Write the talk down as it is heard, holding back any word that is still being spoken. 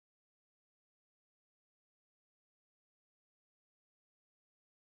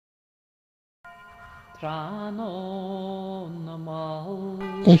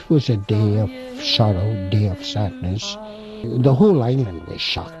It was a day of sorrow, day of sadness. The whole island was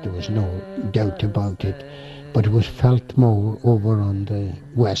shocked, there was no doubt about it, but it was felt more over on the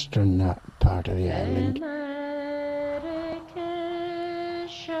western part of the island.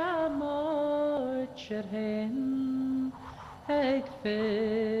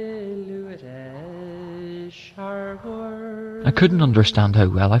 I couldn't understand how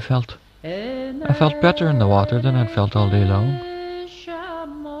well I felt. I felt better in the water than I'd felt all day long.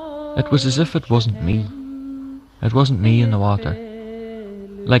 It was as if it wasn't me. It wasn't me in the water.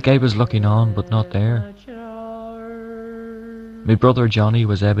 Like I was looking on but not there. My brother Johnny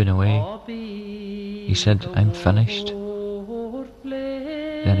was ebbing away. He said, "I'm finished."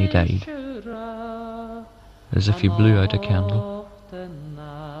 Then he died, as if he blew out a candle.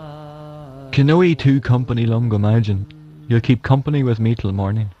 Can we two company long imagine? You'll keep company with me till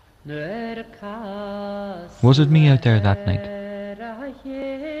morning. Was it me out there that night?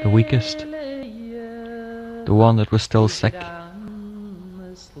 The weakest? The one that was still sick?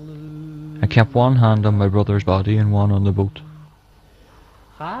 I kept one hand on my brother's body and one on the boat.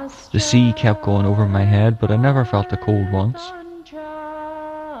 The sea kept going over my head, but I never felt the cold once.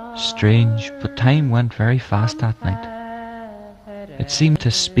 Strange, but time went very fast that night. It seemed to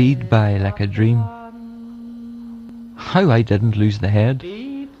speed by like a dream. How I didn't lose the head,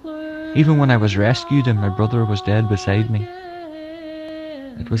 even when I was rescued and my brother was dead beside me.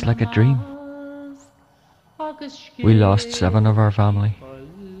 It was like a dream. We lost 7 of our family.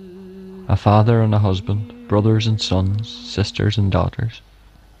 A father and a husband, brothers and sons, sisters and daughters.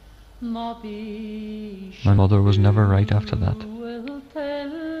 My mother was never right after that.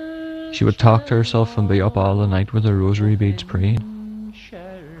 She would talk to herself and be up all the night with her rosary beads praying.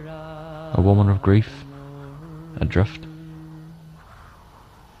 A woman of grief, adrift.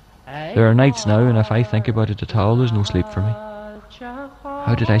 There are nights now, and if I think about it at all, there's no sleep for me.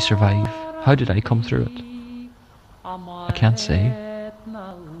 How did I survive? How did I come through it? I can't say.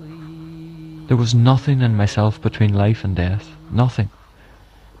 There was nothing in myself between life and death. Nothing.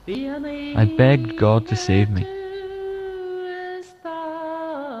 I begged God to save me.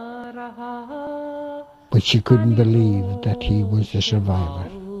 But she couldn't believe that he was the survivor,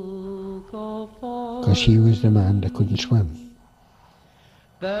 because he was the man that couldn't swim,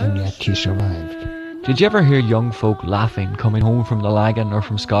 and yet she survived. Did you ever hear young folk laughing coming home from the Lagan or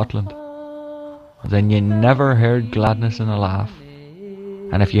from Scotland? Then you never heard gladness in a laugh,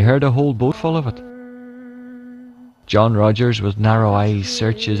 and if you heard a whole boat full of it. John Rogers with narrow eyes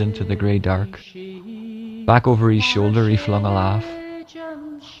searches into the grey dark. Back over his shoulder he flung a laugh,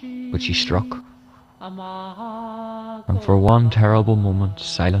 but she struck. And for one terrible moment,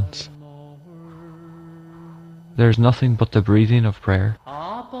 silence. There's nothing but the breathing of prayer.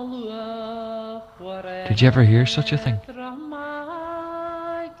 Did you ever hear such a thing?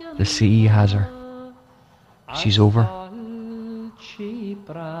 The sea has her. She's over.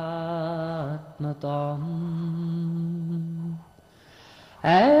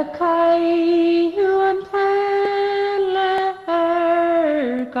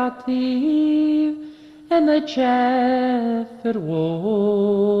 En y Jeffr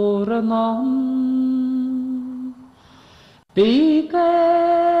war yn on.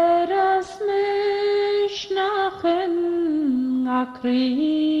 Byger as mis nach yn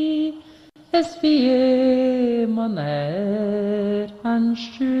acri, es fi man an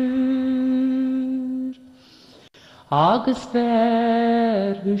styr. Agus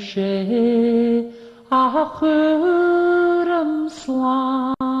ver hwse a chwr am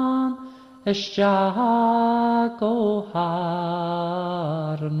slan, Ysjag o Arranmore.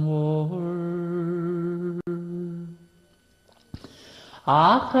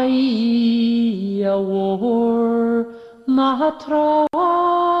 Ach ai a war na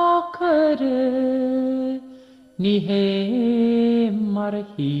trocere, ni he mar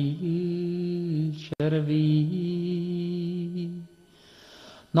hi chervi.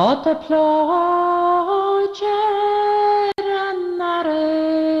 Not a ploger an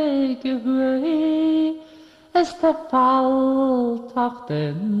gehöi, es der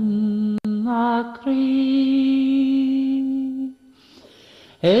Falltachten akri.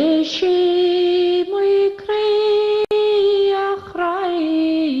 Eshi mui kri achrai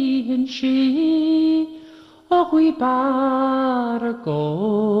hin shi, och wi bar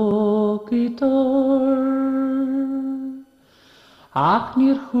go gitor. Ach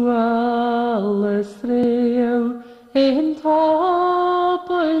nir chwal ysrew in topysje,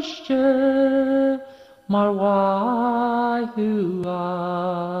 mar waihu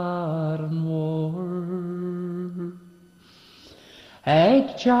Arranmore.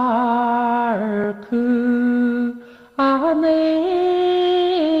 ag jarcu an elin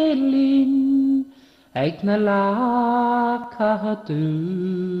ag na la cadw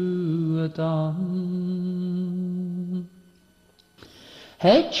don.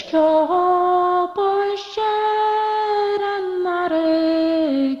 Hedge cop o sher an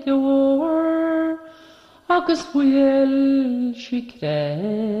areg war agus bhfuil si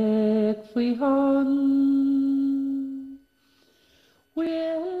creig faoi hon.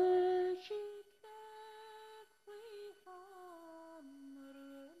 Well